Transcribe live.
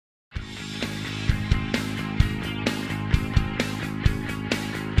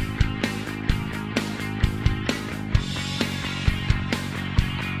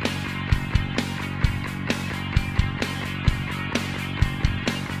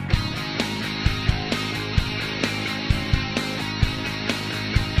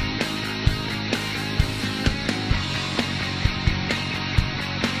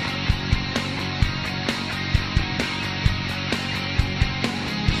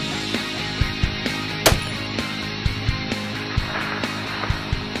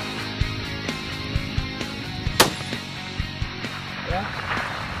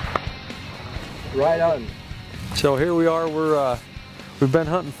Right on. So here we are, we've been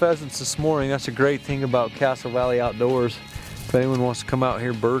hunting pheasants this morning. That's a great thing about Castle Valley Outdoors. If anyone wants to come out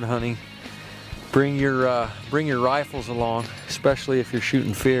here bird hunting, bring your rifles along, especially if you're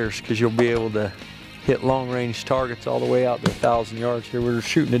shooting fierce, because you'll be able to hit long range targets all the way out to 1,000 yards. Here we're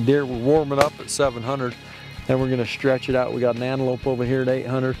shooting a deer, we're warming up at 700, then we're gonna stretch it out. We got an antelope over here at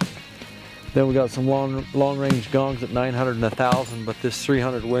 800. Then we got some long range gongs at 900 and 1,000, but this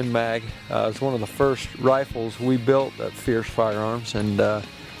 300 Win Mag is one of the first rifles we built at Fierce Firearms, and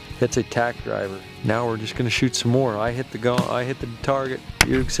it's a tack driver. Now we're just gonna shoot some more. I hit the target,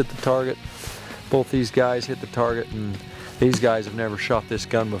 Hughes hit the target. Both these guys hit the target, and these guys have never shot this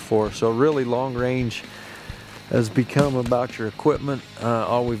gun before. So really long range has become about your equipment.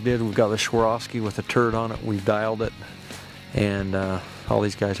 All we've got the Swarovski with a turret on it. We've dialed it, and all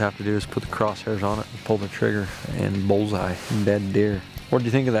these guys have to do is put the crosshairs on it and pull the trigger, and bullseye, and dead deer. What do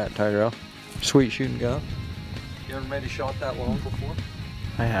you think of that, Tyrell? Sweet shooting gun. You ever made a shot that long before?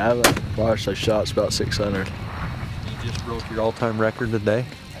 I haven't. Last I shot's about 600. You just broke your all-time record today?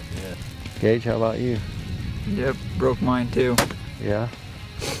 I did. Gage, how about you? Yep, broke mine too. Yeah.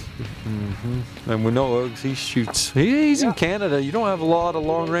 And we know Uggs, he shoots. He's in Canada. You don't have a lot of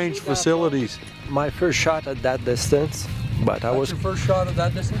long-range facilities. My first shot at that distance, but I was. Your first shot at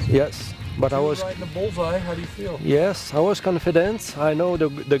that distance? Yes, but I was. Right in the bullseye. How do you feel? Yes, I was confident. I know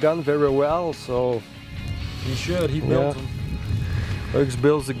the gun very well, so. He should. He builds them. Uggs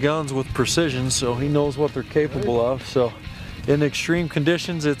builds the guns with precision, so he knows what they're capable of. So, in extreme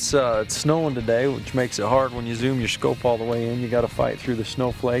conditions, it's snowing today, which makes it hard when you zoom your scope all the way in. You got to fight through the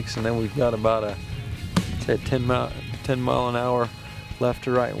snowflakes, and then we've got about a, say, 10 mile an hour left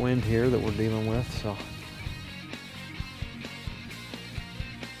to right wind here that we're dealing with. So.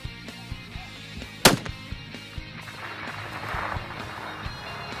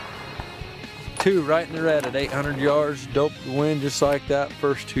 Two right in the red at 800 yards, doped the wind just like that.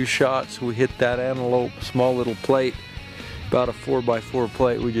 First two shots, we hit that antelope, small little plate, about a 4x4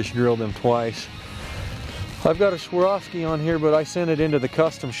 plate. We just drilled them twice. I've got a Swarovski on here, but I sent it into the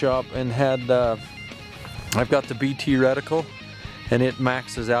custom shop and had, I've got the BT reticle, and it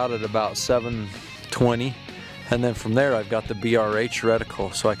maxes out at about 720. And then from there, I've got the BRH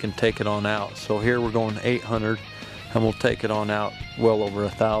reticle, so I can take it on out. So here we're going 800. And we'll take it on out well over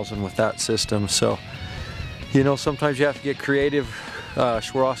 1,000 with that system. So, you know, sometimes you have to get creative.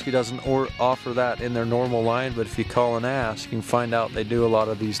 Swarovski doesn't offer that in their normal line, but if you call and ask, you can find out they do a lot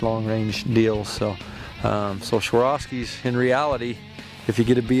of these long-range deals. So, so Swarovskis, in reality, if you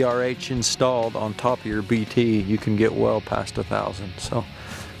get a BRH installed on top of your BT, you can get well past 1,000. So,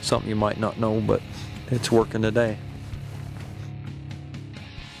 something you might not know, but it's working today.